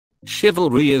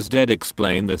Chivalry is dead.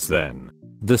 Explain this then.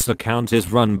 This account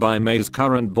is run by May's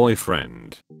current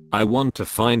boyfriend. I want to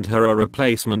find her a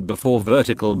replacement before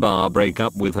vertical bar break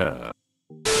up with her.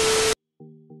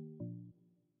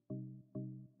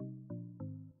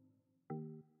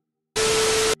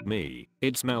 Me.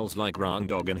 It smells like wrong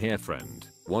dog in here, friend.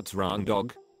 What's wrong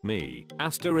dog? Me.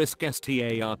 Asterisk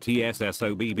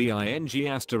startssOBBING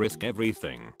asterisk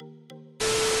everything.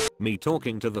 Me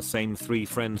talking to the same 3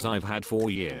 friends I've had for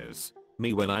years.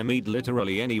 Me when I meet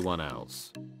literally anyone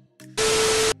else.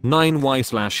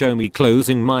 9y/show me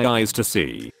closing my eyes to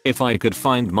see if I could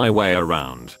find my way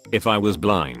around if I was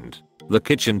blind. The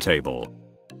kitchen table.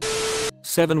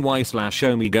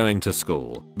 7y/show me going to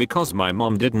school because my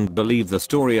mom didn't believe the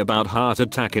story about heart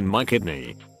attack in my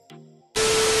kidney.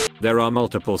 There are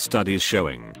multiple studies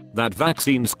showing that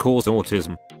vaccines cause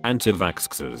autism.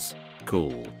 Anti-vaxxers.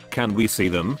 Cool. Can we see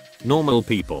them? Normal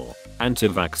people.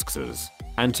 Anti-vaxxers.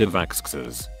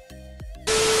 Anti-vaxxers.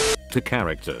 2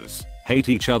 characters hate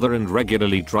each other and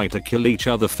regularly try to kill each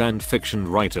other. Fanfiction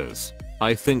writers.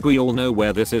 I think we all know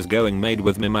where this is going. Made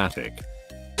with Mimatic.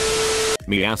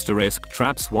 Me asterisk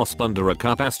traps wasp under a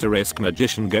cup asterisk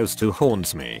magician ghost who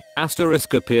haunts me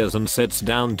asterisk appears and sets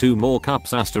down 2 more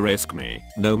cups asterisk me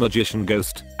no magician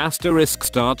ghost asterisk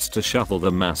starts to shuffle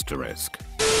them asterisk.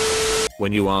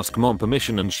 When you ask mom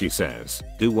permission and she says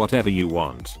do whatever you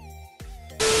want.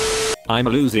 I'm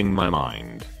losing my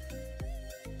mind.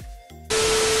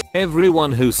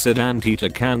 Everyone who said Anteater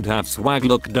can't have swag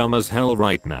look dumb as hell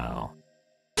right now.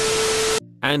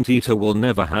 Anteater will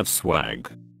never have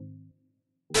swag.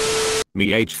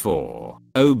 Me H4.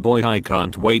 Oh boy, I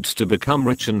can't wait to become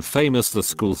rich and famous. The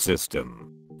school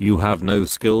system. You have no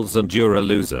skills and you're a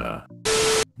loser.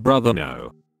 Brother,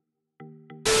 no.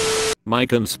 My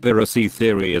conspiracy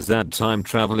theory is that time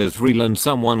travel is real and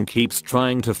someone keeps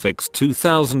trying to fix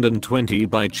 2020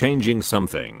 by changing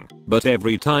something, but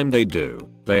every time they do,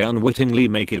 they unwittingly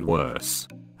make it worse.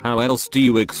 How else do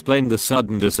you explain the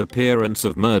sudden disappearance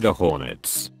of murder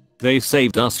hornets? They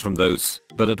saved us from those,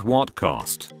 but at what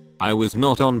cost? I was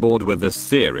not on board with this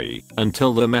theory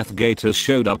until the meth gators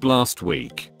showed up last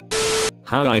week.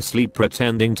 How I sleep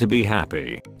pretending to be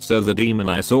happy, so the demon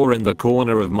I saw in the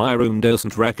corner of my room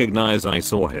doesn't recognize I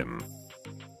saw him.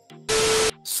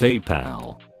 Say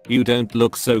pal, you don't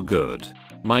look so good.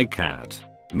 My cat.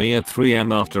 Me at 3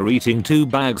 am after eating 2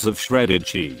 bags of shredded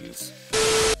cheese.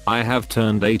 I have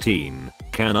turned 18.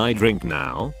 Can I drink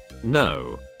now?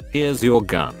 No. Here's your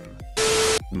gun.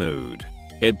 Mood.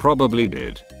 It probably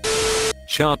did.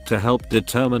 Chart to help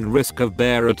determine risk of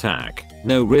bear attack.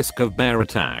 No risk of bear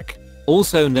attack.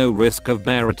 Also no risk of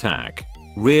bear attack.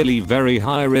 Really very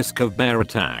high risk of bear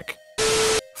attack.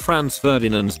 Franz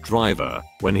Ferdinand's driver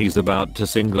when he's about to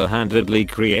single-handedly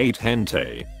create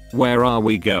hentai. Where are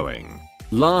we going?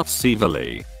 Laughs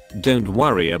evilly. Don't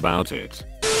worry about it.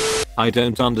 I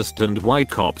don't understand why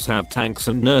cops have tanks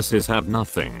and nurses have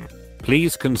nothing.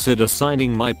 Please consider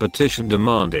signing my petition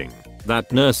demanding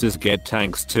that nurses get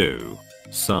tanks too.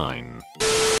 Sign.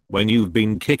 When you've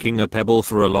been kicking a pebble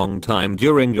for a long time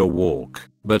during your walk,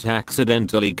 but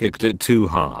accidentally kicked it too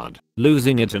hard,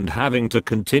 losing it and having to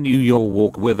continue your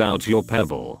walk without your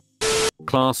pebble.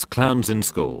 Class clowns in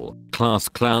school, class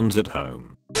clowns at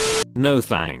home. No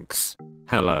thanks.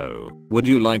 Hello, would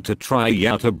you like to try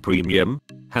YouTube Premium?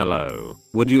 Hello,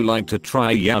 would you like to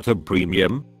try YouTube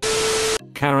Premium?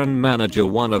 Karen manager,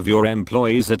 one of your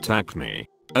employees attacked me.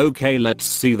 Okay, let's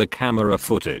see the camera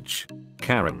footage.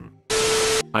 Karen.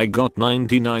 I got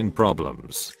 99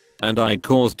 problems. And I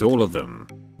caused all of them.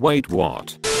 Wait,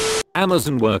 what?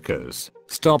 Amazon workers,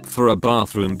 stop for a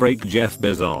bathroom break. Jeff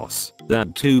Bezos,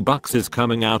 that $2 is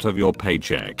coming out of your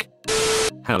paycheck.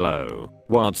 Hello,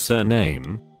 what's her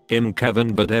name? I'm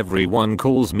Kevin, but everyone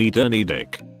calls me Dirty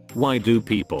Dick. Why do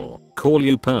people call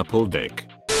you Purple Dick?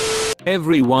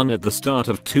 Everyone at the start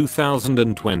of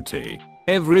 2020.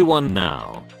 Everyone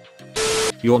now.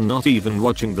 You're not even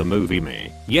watching the movie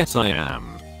Me. Yes, I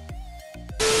am.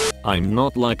 I'm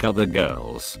not like other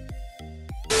girls.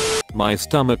 My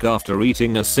stomach after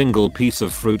eating a single piece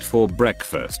of fruit for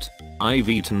breakfast. I've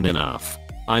eaten enough.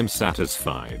 I'm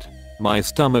satisfied. My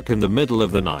stomach in the middle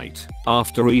of the night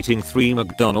after eating 3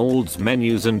 McDonald's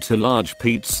menus and 2 large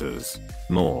pizzas.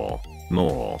 More.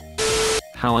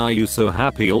 How are you so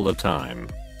happy all the time?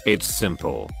 It's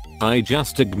simple. I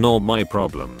just ignore my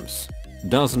problems.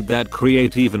 Doesn't that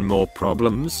create even more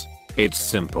problems? It's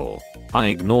simple. I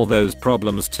ignore those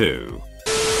problems too.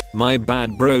 My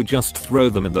bad bro, just throw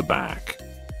them in the back.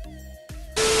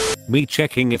 Me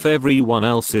checking if everyone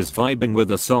else is vibing with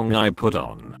the song I put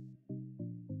on.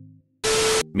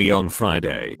 Me on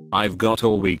Friday. I've got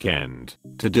all weekend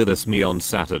to do this. Me on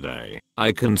Saturday.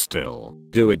 I can still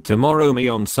do it tomorrow. Me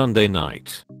on Sunday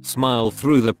night. Smile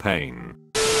through the pain.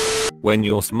 When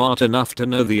you're smart enough to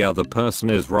know the other person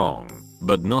is wrong,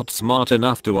 but not smart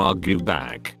enough to argue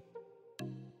back.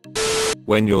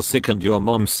 When you're sick and your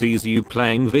mom sees you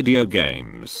playing video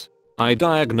games, I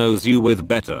diagnose you with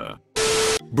better.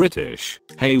 British.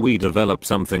 Hey, we developed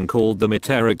something called the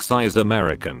meteric size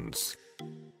Americans.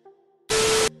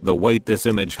 The weight this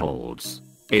image holds.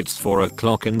 It's 4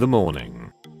 o'clock in the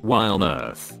morning. Why on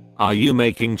earth are you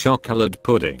making chocolate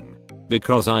pudding?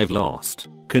 Because I've lost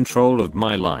control of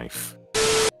my life.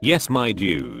 Yes, my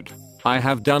dude. I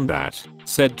have done that,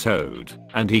 said Toad,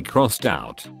 and he crossed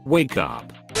out. Wake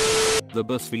up. The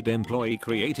BuzzFeed employee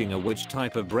creating a which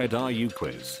type of bread are you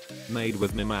quiz, made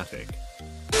with Mimatic.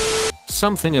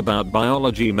 Something about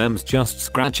biology memes just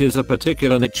scratches a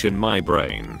particular niche in my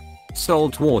brain.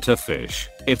 Saltwater fish.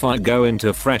 If I go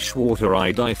into freshwater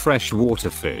I die freshwater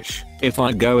fish. If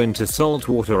I go into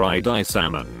saltwater I die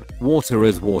salmon. Water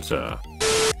is water.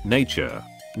 Nature.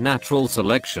 Natural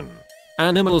selection.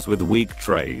 Animals with weak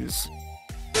trays.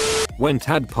 When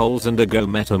tadpoles undergo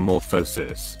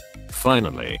metamorphosis.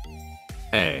 Finally.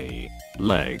 A.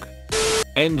 Leg.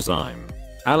 Enzyme.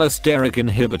 Allosteric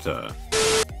inhibitor.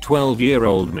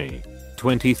 12-year-old me.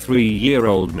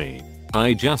 23-year-old me.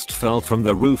 I just fell from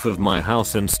the roof of my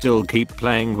house and still keep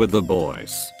playing with the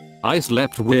boys. I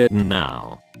slept weird and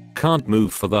now can't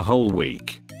move for the whole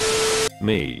week.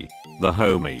 Me. The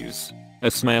homies.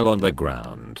 A snail on the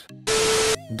ground.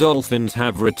 Dolphins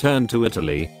have returned to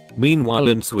Italy, meanwhile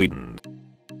in Sweden.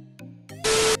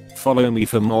 Follow me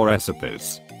for more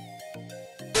recipes.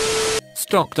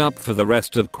 Stocked up for the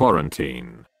rest of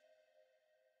quarantine.